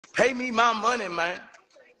Pay me my money, man.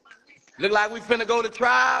 Look like we finna go to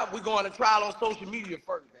trial. We going to trial on social media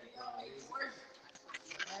first.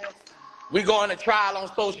 We going to trial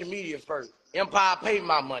on social media first. Empire, pay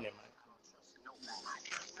my money, man.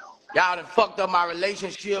 Y'all done fucked up my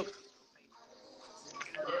relationship.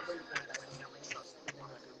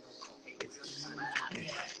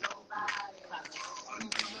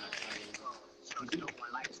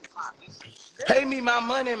 Pay me my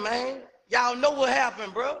money, man. Y'all know what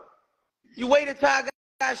happened, bro. You waited till I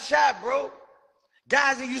got shot, bro.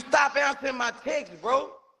 Guys, and you stop answering my texts,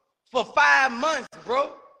 bro, for 5 months,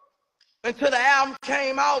 bro, until the album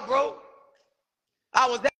came out, bro. I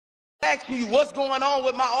was asking you what's going on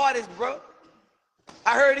with my artist, bro.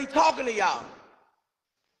 I heard he talking to y'all.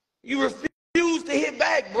 You refused to hit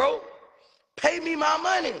back, bro. Pay me my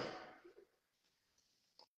money.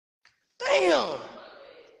 Damn.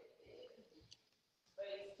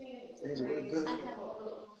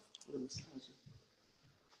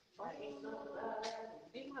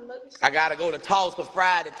 I gotta go to Tulsa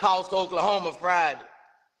Friday, Tulsa, Oklahoma Friday.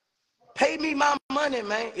 Pay me my money,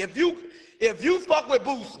 man. If you fuck with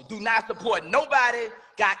Boosie, do not support nobody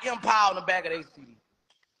got Empire on the back of their CD.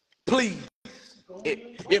 Please.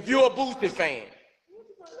 If you're a Boosie fan,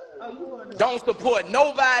 don't support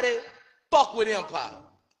nobody, fuck with Empire.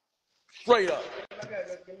 Straight up.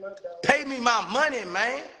 Pay me my money,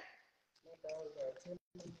 man.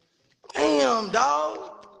 Damn,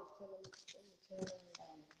 dog.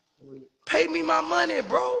 Pay me my money,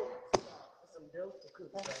 bro.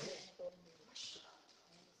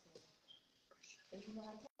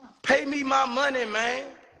 Pay me my money, man.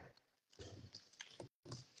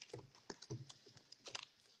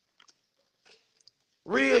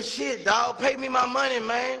 Real shit, dog. Pay me my money,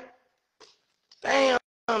 man. Damn,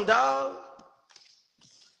 dog.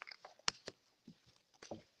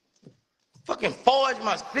 Fucking forge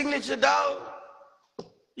my signature, dog.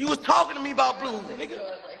 You was talking to me about blues, nigga.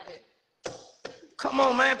 Come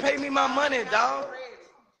on, man. Pay me my money, dog.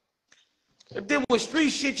 If this was street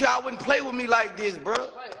shit, y'all wouldn't play with me like this, bro.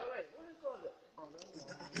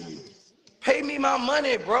 Pay me my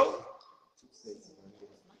money, bro.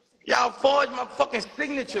 Y'all forged my fucking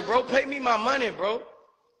signature, bro. Pay me my money, bro.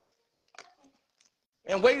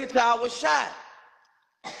 And waited till I was shot.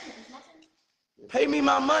 Pay me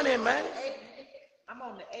my money, man. I'm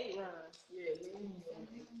on the 8 run. Yeah.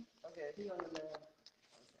 Okay, he on the 9.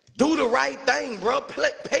 Do the right thing, bro.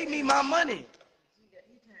 Pay me my money.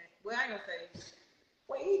 Well, I ain't gonna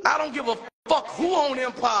say. I don't give a fuck who own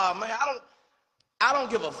Empire, man. I don't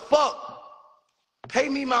give a fuck. Pay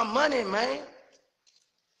me my money, man.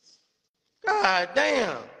 God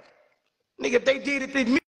damn. Nigga, if they did it to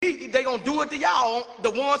me, they gonna do it to y'all, the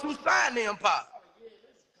ones who signed the Empire.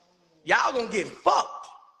 Y'all gonna get fucked.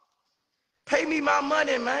 Pay me my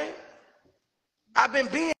money, man. I've been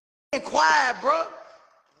being quiet, bro.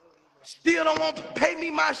 Still don't want to pay me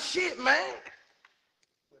my shit, man.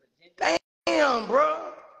 Damn,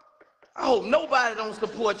 bro. I hope nobody don't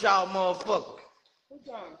support y'all motherfuckers.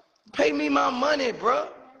 Pay me my money, bro.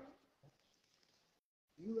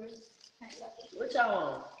 What y'all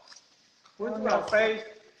on? What you on, face?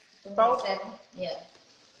 Yeah.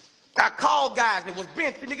 I called guys that was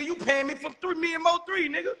benching, nigga. You paying me for 3 million more 3,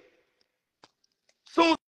 nigga.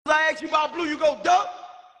 Soon as I ask you about blue, you go duck.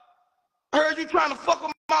 I heard you trying to fuck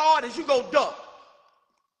with my artist, you go duck.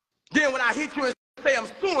 Then when I hit you and say I'm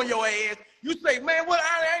suing your ass, you say, man, what?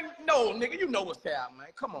 I ain't, no, nigga, you know what's happening, man.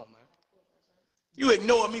 Come on, man. You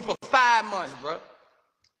ignored me for 5 months, bro.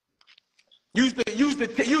 Used to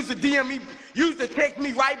DM me, used to text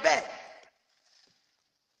me right back.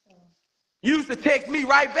 Used to text me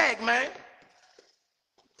right back, man.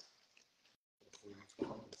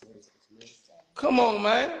 Come on,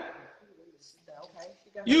 man.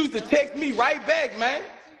 Used to text me right back, man.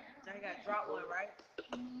 Now you got drop one, right?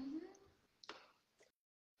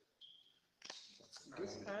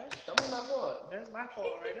 Don't be my boy. That's my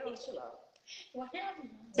fault right now. Chill out. What happened?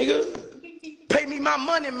 Nigga, pay me my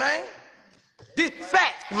money, man. This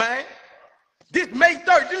facts, man. This May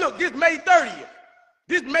 30th. Look, this May 30th.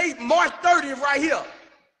 This March 30th right here.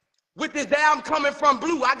 With this album coming from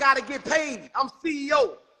Blue, I gotta get paid. I'm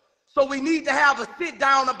CEO. So we need to have a sit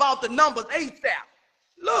down about the numbers ASAP.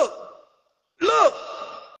 Look.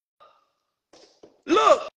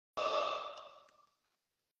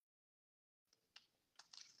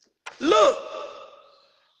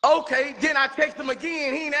 Okay, then I text him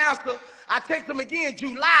again. He ain't answer. I text him again,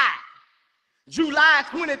 July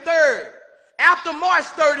 23rd. After March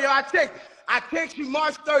 30th, I text you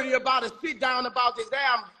March 30th about a sit down about this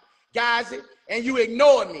album, guys, and you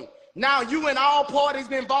ignored me. Now you and all parties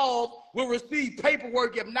involved will receive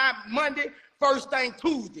paperwork if not Monday, first thing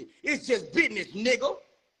Tuesday. It's just business, nigga.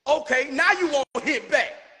 Okay, now you want to hit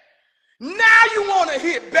back. Now you want to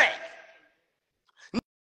hit back.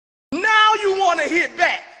 Now you want to hit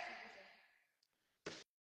back.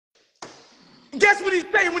 Guess what he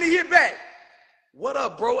say when he hit back? What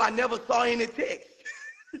up, bro? I never saw any text.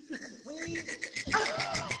 Look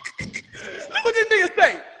what this nigga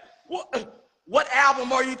say. What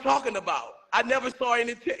album are you talking about? I never saw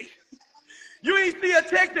any text. You ain't see a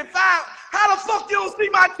text at 5. How the fuck you don't see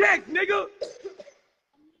my text, nigga?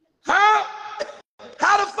 Huh?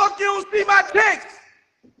 How the fuck you don't see my text?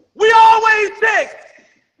 We always text.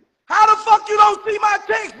 How the fuck you don't see my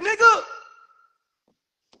text, nigga?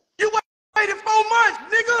 You waited 4 months,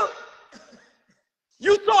 nigga.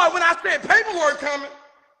 You saw it when I said paperwork coming.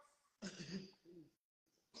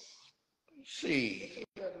 Shit.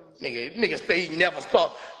 Nigga say he never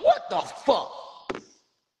saw. What the fuck?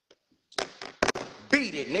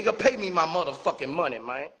 Beat it, nigga. Pay me my motherfucking money,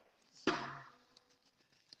 man.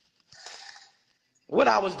 What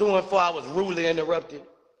I was doing before I was rudely interrupted.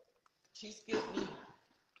 She skipped me.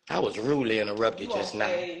 I was rudely interrupted just now.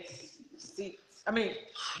 They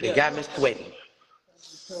got me sweating.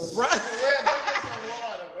 Run.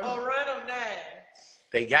 Oh, run them down.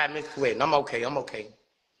 They got me sweating. I'm okay.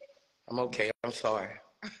 I'm sorry.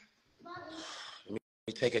 Let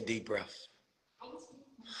me take a deep breath.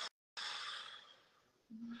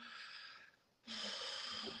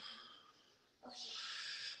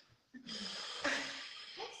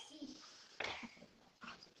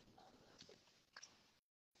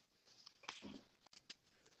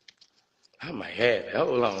 I might have it.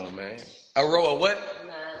 Hold on, man. A row of what?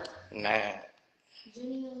 9.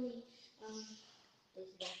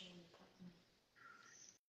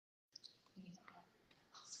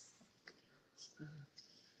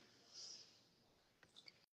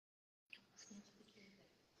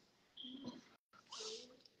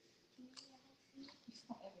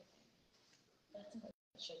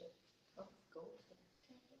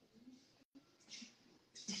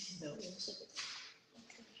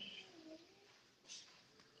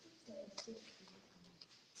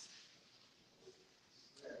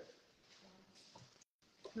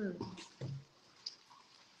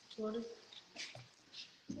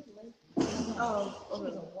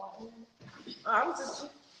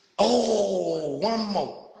 Oh, one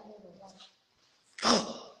more.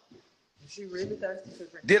 She really thirsty for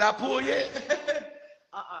drink. Did I pull yet?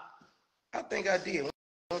 I think I did. 1,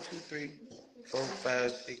 2, 3, 4,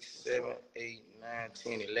 5, 6, 7, 8, 9,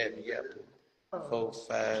 10, 11. Yeah, I pulled. 4,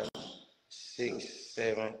 5, 6,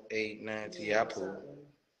 7, 8, 9, 10. Yeah, I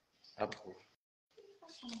pulled.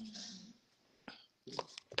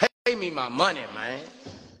 Pay me my money, man.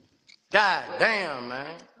 God damn,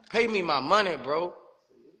 man. Pay me my money, bro.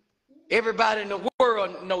 Everybody in the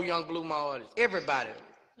world know Young Blue, my artist. Everybody.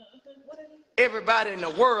 Everybody in the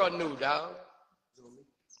world knew, dog.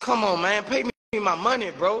 Come on, man. Pay me my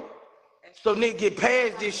money, bro. So nigga get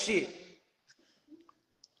past this shit.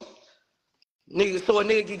 So a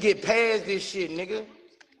nigga can get past this shit, nigga.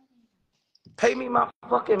 Pay me my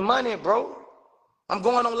fucking money, bro. I'm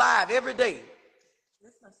going on live every day.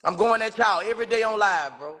 I'm going at y'all every day on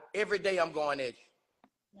live, bro. Every day I'm going at you.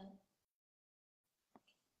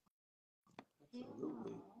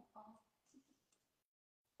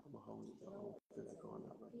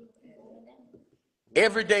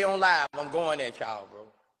 Every day on live, I'm going at y'all, bro.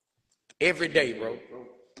 Every day, bro.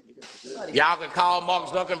 Y'all can call Mark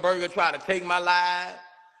Zuckerberg and try to take my live.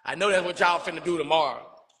 I know that's what y'all finna do tomorrow.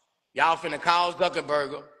 Y'all finna call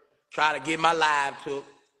Zuckerberg, try to get my live took.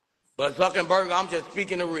 But Zuckerberg, I'm just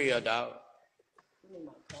speaking the real, dog.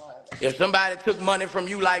 If somebody took money from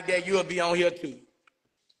you like that, you'll be on here too.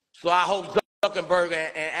 So I hope Zuckerberg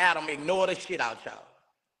and Adam ignore the shit out y'all.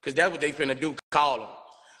 Because that's what they finna do, call them.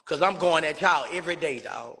 Because I'm going at y'all every day,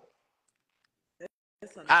 dog.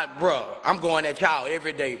 Bro, I'm going at y'all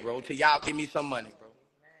every day, bro, till y'all give me some money, bro.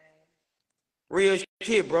 Real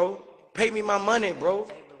shit, bro. Pay me my money, bro.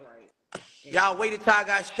 Y'all waited till I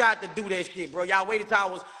got shot to do that shit, bro. Y'all waited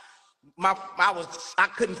till I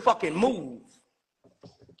couldn't fucking move.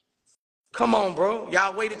 Come on, bro.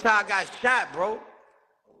 Y'all waited till I got shot, bro.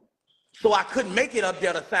 So I couldn't make it up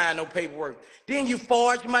there to sign no paperwork. Then you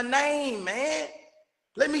forged my name, man.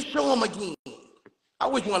 Let me show them again. I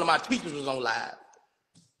wish one of my teachers was on live.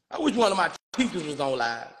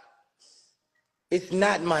 It's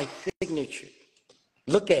not my signature.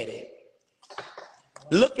 Look at it.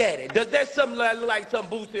 Look at it. Does that something look like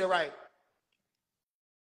something Boosie right?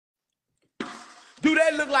 Do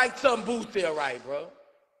that look like something Boosie right, bro?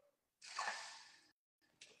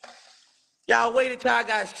 Y'all waited till I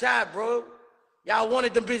got shot, bro. Y'all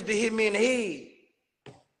wanted them bitches to hit me in the head.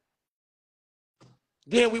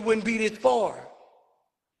 Then we wouldn't be this far.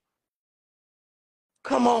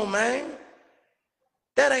 Come on, man.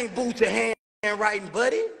 That ain't Boosie handwriting,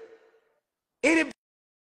 buddy. Any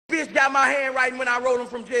bitch got my handwriting when I wrote them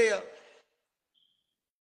from jail.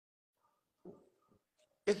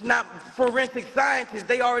 It's not forensic scientists.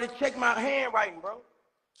 They already checked my handwriting, bro.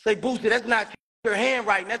 Say, Boosie, that's not your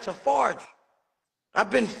handwriting. That's a forge. I've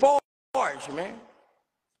been forged, man.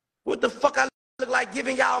 What the fuck I look like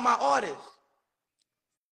giving y'all my orders?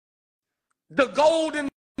 The gold in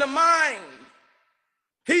the mine.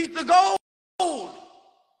 He's the gold.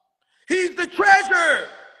 He's the treasure.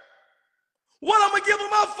 What I'm gonna give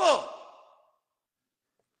him up for?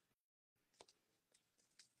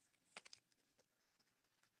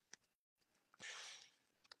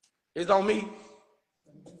 It's on me.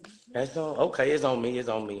 That's on. Okay, it's on me. It's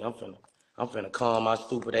on me. I'm finna calm my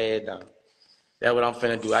stupid ass down. That's what I'm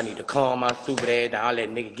finna do. I need to calm my stupid ass down. I'll let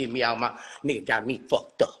nigga get me out my. Nigga got me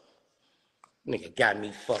fucked up. Nigga got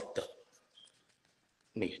me fucked up.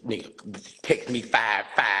 Nigga text me 5-5.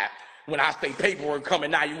 When I say paperwork coming,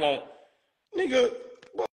 now you want. Nigga,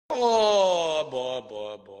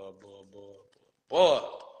 boy.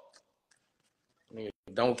 Nigga,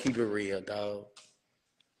 don't keep it real, dog.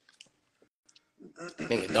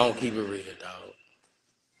 Nigga, don't keep it real, dog.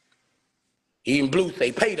 Even Blue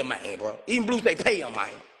say pay the man, bro. Even Blue say pay him,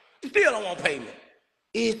 man. You still don't want payment.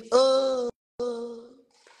 It's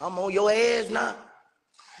I'm on your ass now.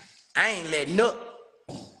 I ain't letting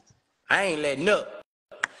up.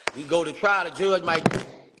 We go to trial, the judge might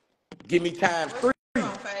give me times 3.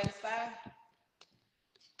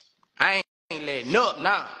 I ain't letting up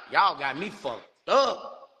now. Y'all got me fucked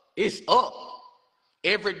up. It's up.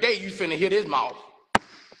 Every day you finna hear this mouth.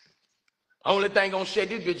 Only thing gonna shut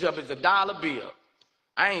this bitch up is $1 bill.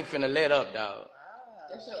 I ain't finna let up, dog.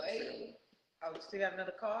 That's your age. Oh, you still got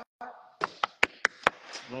another card?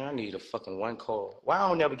 Man, I need a fucking one card. Why I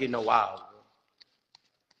don't never get no wiles, bro?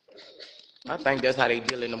 I think that's how they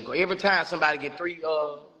deal in them. Every time somebody get three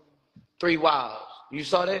wiles. You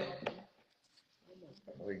saw that?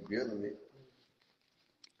 We dealing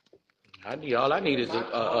it. All I need is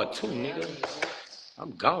a 2, nigga.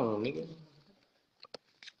 I'm gone, nigga.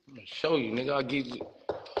 I'm gonna show you, nigga. I'll give you.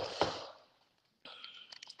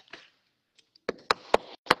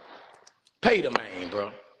 Pay the man,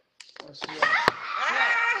 bro.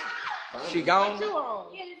 She gone? What you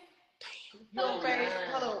on? Yes. You on phase?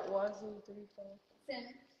 Hold on. 1, 2, 3, 4. 7.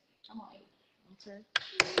 I'm on 8. Okay.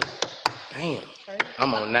 Damn. Okay.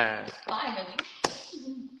 I'm on 9. Finally.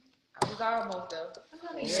 I was almost though.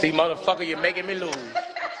 See, motherfucker, you're making me lose.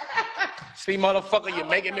 See, motherfucker, you're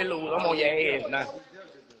making me lose. I'm on your ass now.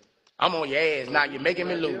 I'm on your ass now. You're making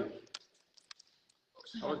me lose.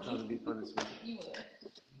 I was trying to be funny, sweet.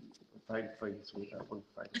 Fight for you, sweet. I want to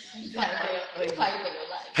fight. You fight for your life.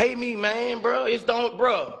 Pay me, man, bro. It's don't,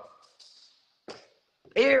 bro.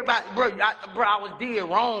 Everybody, bro, I was dead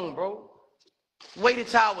wrong, bro. Waited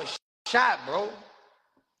till I was shot, bro.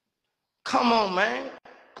 Come on, man.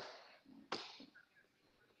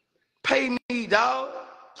 Pay me, dog.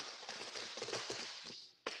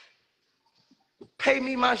 Pay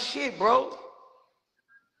me my shit, bro.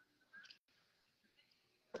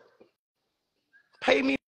 Pay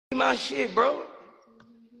me my shit, bro.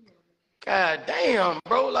 God damn,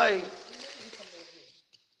 bro. Like,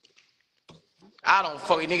 I don't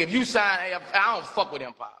fuck with nigga. If you sign, I don't fuck with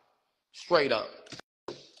them, pop. Straight up.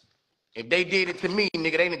 If they did it to me,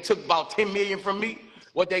 nigga, they done took about 10 million from me.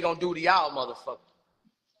 What they gonna do to y'all, motherfucker?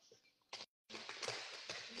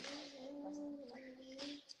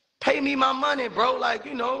 Pay me my money, bro. Like,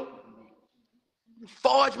 you know,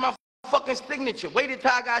 forge my fucking signature. Waited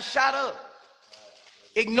till I got shot up.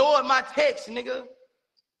 Ignored my text, nigga.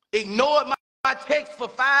 Ignored my text for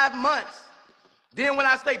 5 months. Then when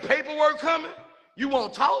I say paperwork coming, you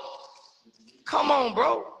won't talk? Come on,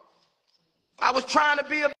 bro. I was trying to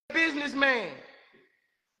be a businessman.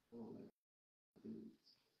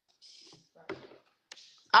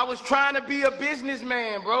 I was trying to be a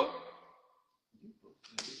businessman, bro.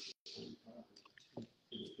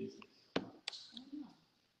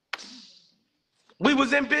 We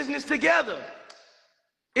was in business together.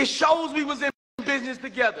 It shows we was in business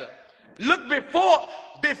together. Look, before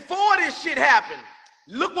this shit happened,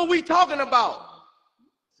 look what we talking about.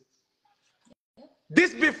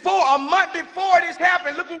 This before, a month before this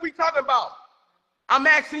happened, look what we talking about. I'm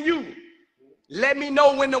asking you, let me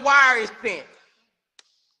know when the wire is sent.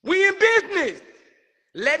 We in business.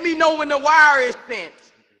 Let me know when the wire is sent.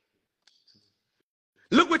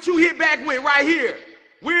 Look what you hit back with right here.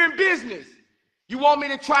 We're in business. You want me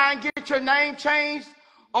to try and get your name changed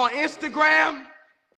on Instagram?